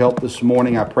for your help this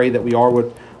morning. I pray that we are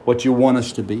what you want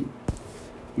us to be.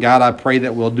 God, I pray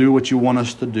that we'll do what you want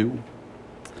us to do.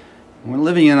 We're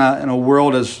living in a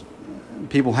world, as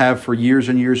people have for years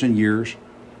and years and years,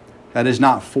 that is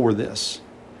not for this.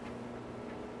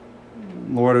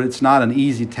 Lord, it's not an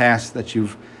easy task that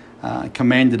you've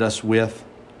commanded us with,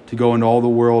 to go into all the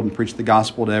world and preach the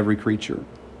gospel to every creature.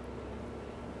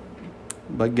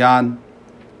 But God,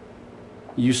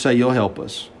 you say you'll help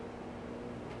us.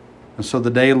 And so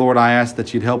today, Lord, I ask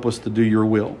that you'd help us to do your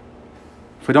will.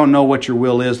 If we don't know what your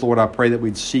will is, Lord, I pray that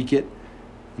we'd seek it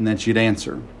and that you'd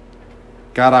answer.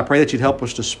 God, I pray that you'd help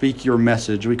us to speak your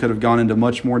message. We could have gone into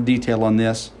much more detail on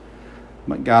this.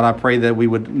 But God, I pray that we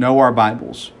would know our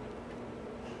Bibles.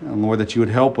 And Lord, that you would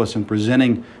help us in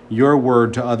presenting your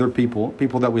word to other people.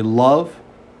 People that we love.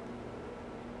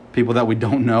 People that we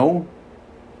don't know.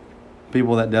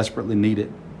 People that desperately need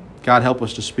it. God, help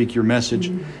us to speak your message.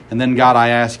 And then, God, I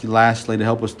ask you lastly to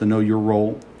help us to know your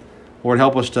role. Lord,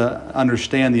 help us to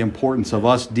understand the importance of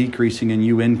us decreasing and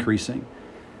you increasing.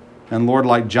 And Lord,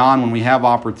 like John, when we have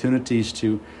opportunities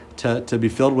to be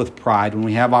filled with pride, when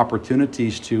we have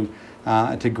opportunities to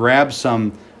grab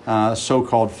some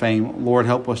so-called fame, Lord,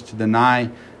 help us to deny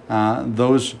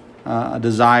those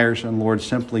desires, and Lord,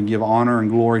 simply give honor and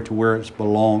glory to where it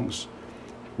belongs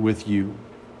with you.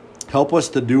 Help us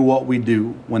to do what we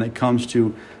do when it comes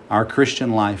to our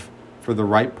Christian life for the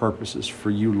right purposes, for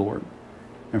you, Lord,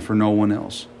 and for no one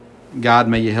else. God,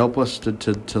 may you help us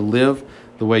to live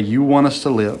the way you want us to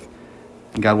live.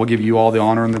 And God, we'll give you all the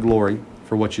honor and the glory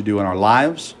for what you do in our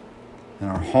lives, in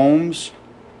our homes,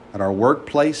 at our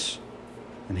workplace,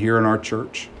 and here in our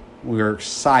church. We are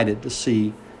excited to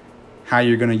see how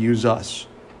you're going to use us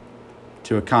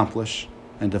to accomplish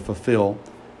and to fulfill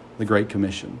the Great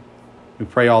Commission. We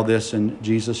pray all this in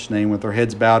Jesus' name with our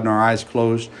heads bowed and our eyes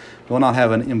closed. We'll not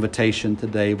have an invitation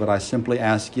today, but I simply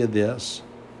ask you this.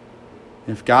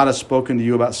 If God has spoken to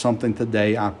you about something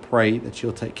today, I pray that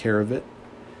you'll take care of it.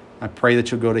 I pray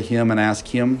that you'll go to Him and ask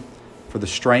Him for the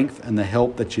strength and the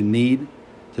help that you need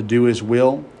to do His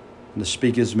will and to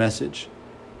speak His message.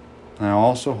 And I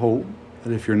also hope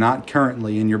that if you're not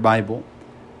currently in your Bible,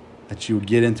 that you would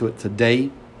get into it today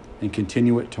and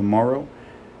continue it tomorrow,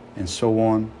 and so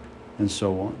on and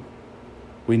so on.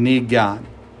 We need God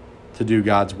to do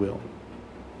God's will.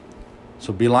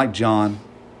 So be like John,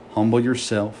 humble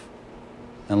yourself,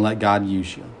 and let God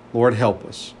use you. Lord, help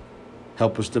us.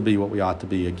 Help us to be what we ought to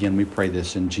be. Again, we pray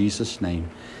this in Jesus' name.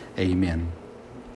 Amen.